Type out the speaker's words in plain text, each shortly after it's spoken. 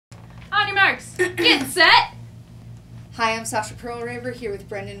your marks. Get set. Hi, I'm Sasha Perl-Raver here with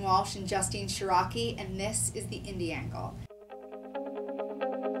Brendan Walsh and Justine Ciarrocchi, and this is the Indie Angle.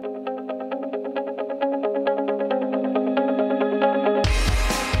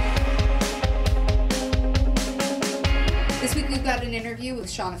 This week we've got an interview with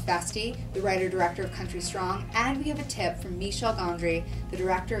Shana Feste, the writer-director of Country Strong, and we have a tip from Michel Gondry, the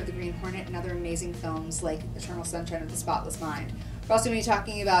director of The Green Hornet and other amazing films like Eternal Sunshine of the Spotless Mind. We're also going to be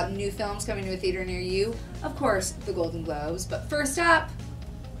talking about new films coming to a theater near you, of course, the Golden Globes, but first up,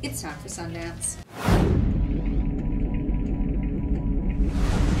 it's time for Sundance.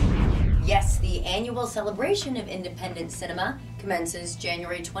 Yes, the annual celebration of independent cinema commences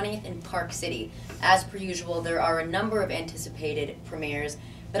January 20th in Park City. As per usual, there are a number of anticipated premieres,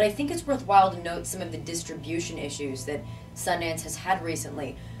 but I think it's worthwhile to note some of the distribution issues that Sundance has had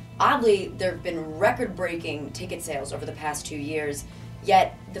recently. Oddly, there have been record-breaking ticket sales over the past 2 years,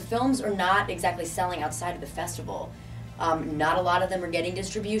 yet the films are not exactly selling outside of the festival. Not a lot of them are getting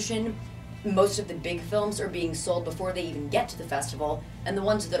distribution. Most of the big films are being sold before they even get to the festival, and the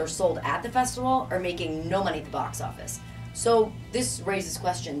ones that are sold at the festival are making no money at the box office. So this raises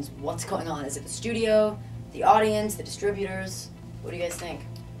questions. What's going on? Is it the studio, the audience, the distributors? What do you guys think?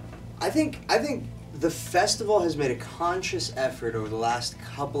 I think the festival has made a conscious effort over the last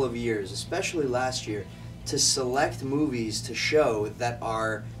couple of years, especially last year, to select movies to show that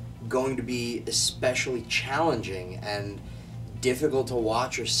are going to be especially challenging and difficult to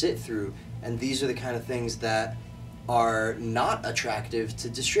watch or sit through. And these are the kind of things that are not attractive to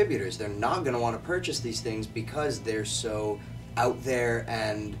distributors. They're not going to want to purchase these things because they're so out there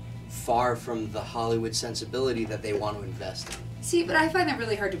and far from the Hollywood sensibility that they want to invest in. See, but I find that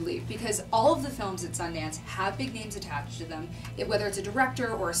really hard to believe because all of the films at Sundance have big names attached to them, whether it's a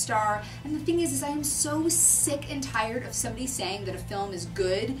director or a star. And the thing is I am so sick and tired of somebody saying that a film is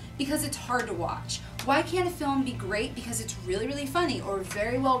good because it's hard to watch. Why can't a film be great because it's really, really funny or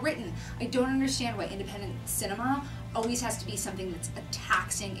very well written? I don't understand why independent cinema always has to be something that's a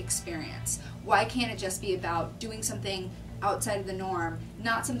taxing experience. Why can't it just be about doing something outside of the norm,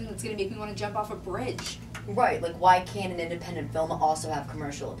 not something that's going to make me want to jump off a bridge? Right, like why can't an independent film also have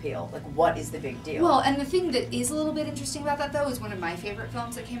commercial appeal? Like what is the big deal? Well, and the thing that is a little bit interesting about that though is one of my favorite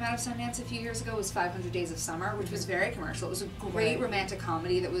films that came out of Sundance a few years ago was 500 Days of Summer, which was very commercial. It was a great romantic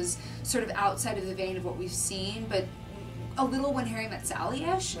comedy that was sort of outside of the vein of what we've seen, but a little When Harry Met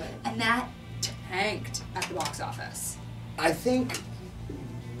Sally-ish, and that tanked at the box office. I think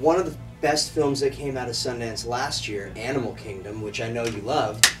one of the best films that came out of Sundance last year, Animal Kingdom, which I know you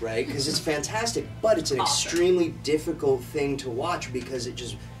loved, right? Because it's fantastic, but it's an extremely difficult thing to watch because it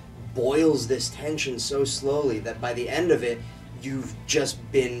just boils this tension so slowly that by the end of it, you've just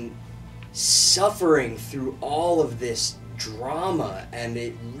been suffering through all of this drama, and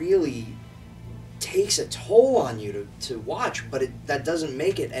it really takes a toll on you to watch, but that doesn't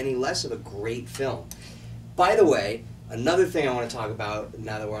make it any less of a great film. By the way, another thing I want to talk about,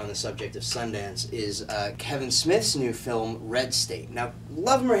 now that we're on the subject of Sundance, is Kevin Smith's new film, Red State. Now,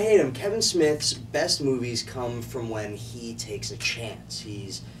 love him or hate him, Kevin Smith's best movies come from when he takes a chance.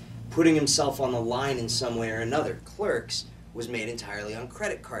 He's putting himself on the line in some way or another. Clerks was made entirely on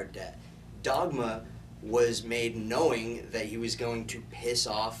credit card debt. Dogma was made knowing that he was going to piss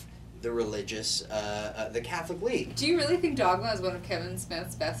off the religious, the Catholic League. Do you really think Dogma is one of Kevin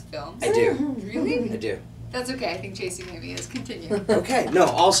Smith's best films? I do. Really? I do. That's okay, I think Chasing Amy is. Continue. Okay, no,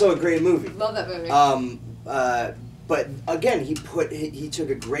 also a great movie. Love that movie. But again, he took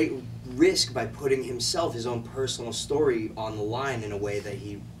a great risk by putting himself, his own personal story, on the line in a way that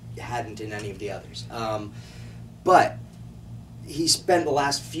he hadn't in any of the others. But he spent the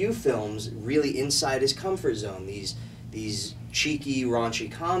last few films really inside his comfort zone. These cheeky, raunchy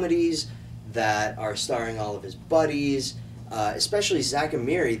comedies that are starring all of his buddies. Especially Zach and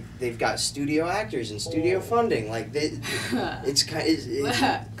Miri, they've got studio actors and studio funding. Like it's kind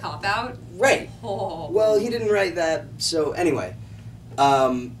of Cop Out. Right. Oh. Well, he didn't write that. So anyway,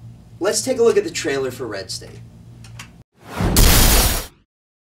 let's take a look at the trailer for Red State.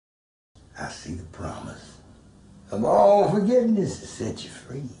 I see the promise of all forgiveness to set you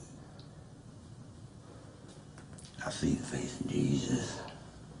free. I see the face of Jesus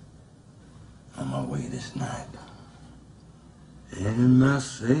on my way this night. And my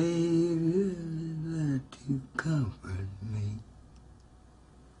Savior is there to comfort me.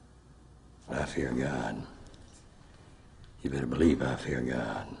 I fear God. You better believe I fear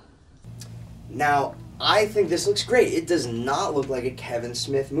God. Now, I think this looks great. It does not look like a Kevin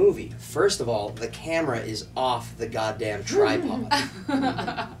Smith movie. First of all, the camera is off the goddamn tripod.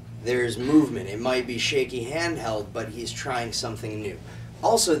 There's movement. It might be shaky handheld, but he's trying something new.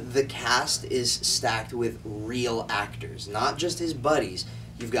 Also, the cast is stacked with real actors, not just his buddies.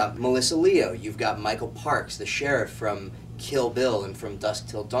 You've got Melissa Leo, you've got Michael Parks, the sheriff from Kill Bill and from Dusk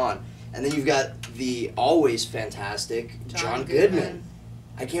Till Dawn, and then you've got the always fantastic John Goodman.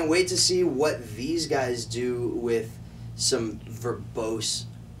 I can't wait to see what these guys do with some verbose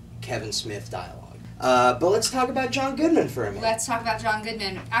Kevin Smith dialogue. But let's talk about John Goodman for a minute. Let's talk about John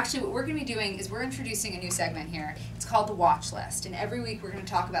Goodman. Actually, what we're going to be doing is we're introducing a new segment here. It's called The Watch List. And every week we're going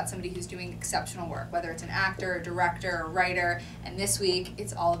to talk about somebody who's doing exceptional work, whether it's an actor, a director, a writer. And this week,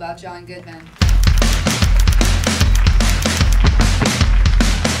 it's all about John Goodman.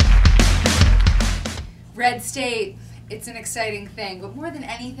 Red State. It's an exciting thing. But more than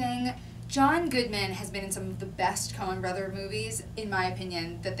anything, John Goodman has been in some of the best Coen Brother movies, in my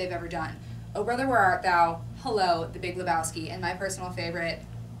opinion, that they've ever done. Oh Brother, Where Art Thou, Hello, The Big Lebowski, and my personal favorite,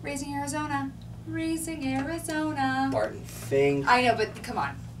 Raising Arizona. Raising Arizona. Barton Fink. I know, but come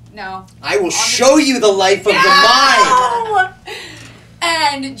on. No. I will show you the life of the mind!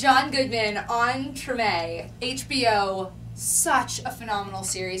 And John Goodman on Treme, HBO, such a phenomenal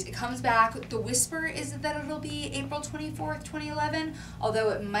series. It comes back. The whisper is that it'll be April 24th, 2011,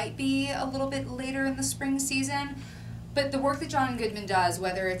 although it might be a little bit later in the spring season. But the work that John Goodman does,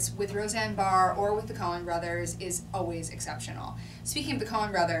 whether it's with Roseanne Barr or with the Coen Brothers, is always exceptional. Speaking of the Coen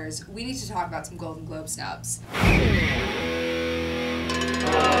Brothers, we need to talk about some Golden Globe snubs.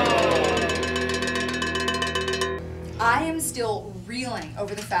 I am still reeling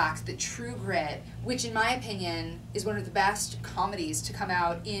over the fact that True Grit, which in my opinion is one of the best comedies to come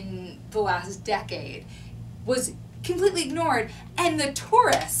out in the last decade, was completely ignored, and The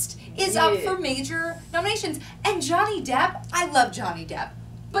Tourist is up for major nominations. And Johnny Depp, I love Johnny Depp,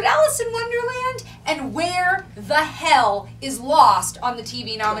 but Alice in Wonderland and Where the Hell is Lost on the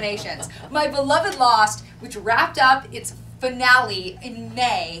TV nominations. My beloved Lost, which wrapped up its finale in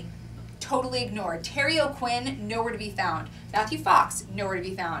May, totally ignored. Terry O'Quinn, nowhere to be found. Matthew Fox, nowhere to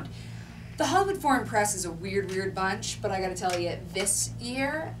be found. The Hollywood Foreign Press is a weird bunch, but I gotta tell you, this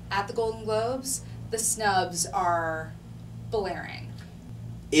year at the Golden Globes, the snubs are blaring.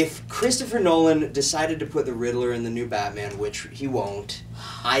 If Christopher Nolan decided to put the Riddler in the new Batman, which he won't,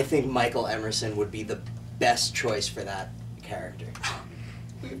 I think Michael Emerson would be the best choice for that character.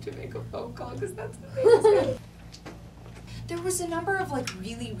 We have to make a phone call because that's amazing. There was a number of like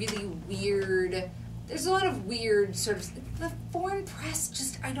really weird, there's a lot of weird sort of, the foreign press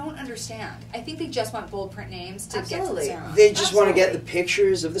just, I don't understand. I think they just want bold print names to get to the ceremony. They just want to get the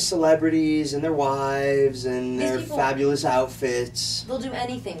pictures of the celebrities and their wives and their fabulous outfits. They'll do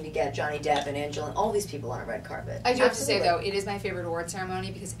anything to get Johnny Depp and Angela and all these people on a red carpet. I do have to say though, it is my favorite award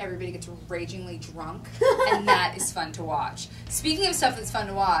ceremony because everybody gets ragingly drunk and that is fun to watch. Speaking of stuff that's fun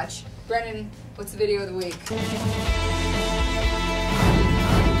to watch, Brennan, what's the video of the week?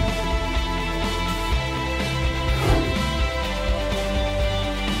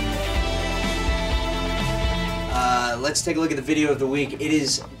 Let's take a look at the video of the week. It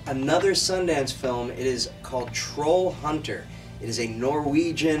is another Sundance film. It is called Troll Hunter. It is a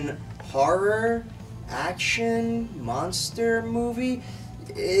Norwegian horror, action, monster movie.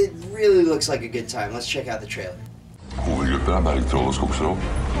 It really looks like a good time. Let's check out the trailer. Hovedgruppen bergtroll og skogsrå.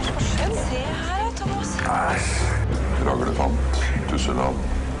 Se her, Thomas. Æsj. Raglefant, tusseland,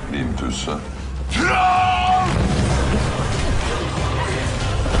 limtusse. Troll!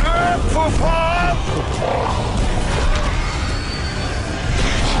 Løp for faen!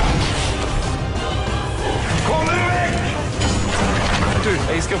 Kom dere vekk! Du,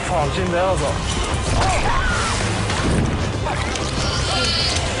 jeg skal faen ikke inn der, altså.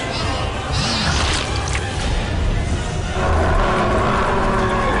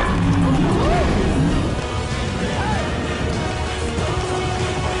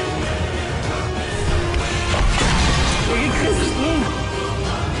 Jeg er kristen!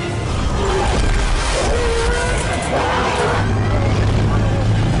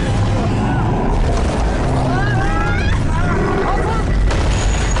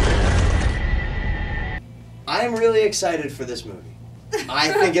 I'm really excited for this movie. I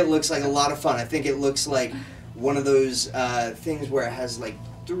think it looks like a lot of fun. I think it looks like one of those things where it has like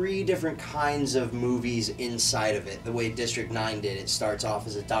 3 different kinds of movies inside of it. The way District 9 did. It starts off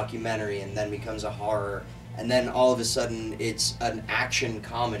as a documentary and then becomes a horror, and then all of a sudden it's an action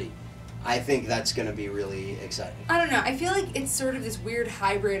comedy. I think that's going to be really exciting. I don't know. I feel like it's sort of this weird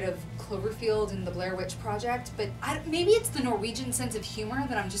hybrid of Cloverfield and the Blair Witch Project, but maybe it's the Norwegian sense of humor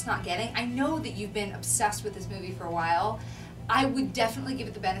that I'm just not getting. I know that you've been obsessed with this movie for a while. I would definitely give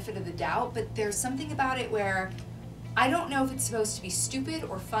it the benefit of the doubt, but there's something about it where I don't know if it's supposed to be stupid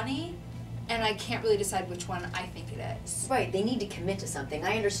or funny, and I can't really decide which one I think it is. Right, they need to commit to something.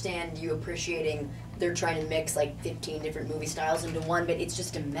 I understand you appreciating they're trying to mix like 15 different movie styles into one, but it's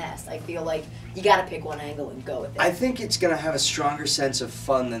just a mess. I feel like you gotta pick one angle and go with it. I think it's going to have a stronger sense of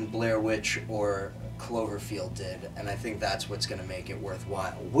fun than Blair Witch or Cloverfield did, and I think that's what's going to make it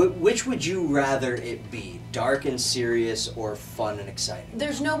worthwhile. Which would you rather it be? Dark and serious or fun and exciting?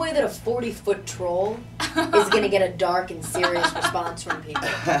 There's no way that a 40-foot troll is going to get a dark and serious response from people.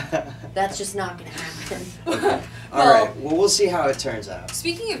 That's just not going to happen. Okay. All right. Well, we'll see how it turns out.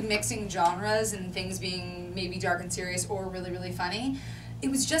 Speaking of mixing genres and things being maybe dark and serious or really, really funny, it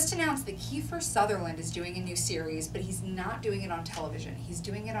was just announced that Kiefer Sutherland is doing a new series, but he's not doing it on television. He's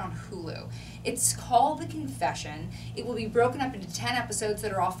doing it on Hulu. It's called The Confession. It will be broken up into 10 episodes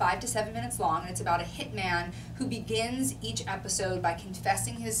that are all 5 to 7 minutes long, and it's about a hitman who begins each episode by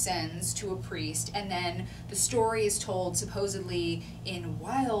confessing his sins to a priest, and then the story is told supposedly in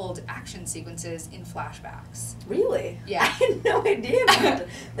wild action sequences in flashbacks. Really? Yeah. I had no idea about that.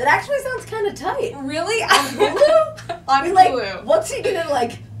 That actually sounds kind of tight. Really? On Hulu? On Hulu? Hulu. What's he gonna,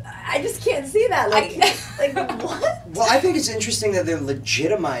 like, I just can't see that. Like, what? Well, I think it's interesting that they're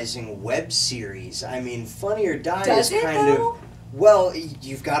legitimizing web series. I mean, Funny or Die Does is it, kind though? of... Well,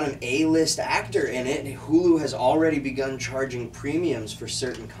 you've got an A-list actor in it. Hulu has already begun charging premiums for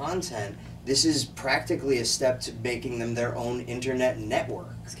certain content. This is practically a step to making them their own internet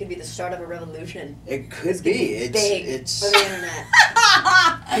network. This could be the start of a revolution. It could It's be. gonna be big It's for the internet.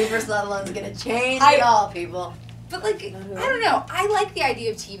 Kiefer Sutherland's gonna change it all, people. But, like, I don't know. I like the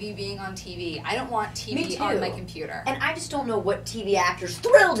idea of TV being on TV. I don't want Me TV too. on my computer. And I just don't know what TV actor's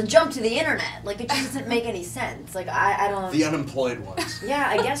thrilled to jump to the internet. Like, it just doesn't make any sense. Like, I don't... the unemployed ones. Yeah,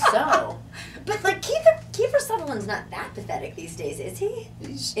 I guess so. But, like, Kiefer Sutherland's not that pathetic these days, is he?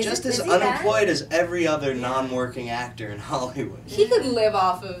 He's Is just it- as is he unemployed as every other non-working actor in Hollywood. He could live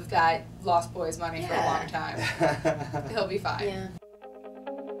off of that Lost Boys money for a Yeah. long time. He'll be fine. Yeah.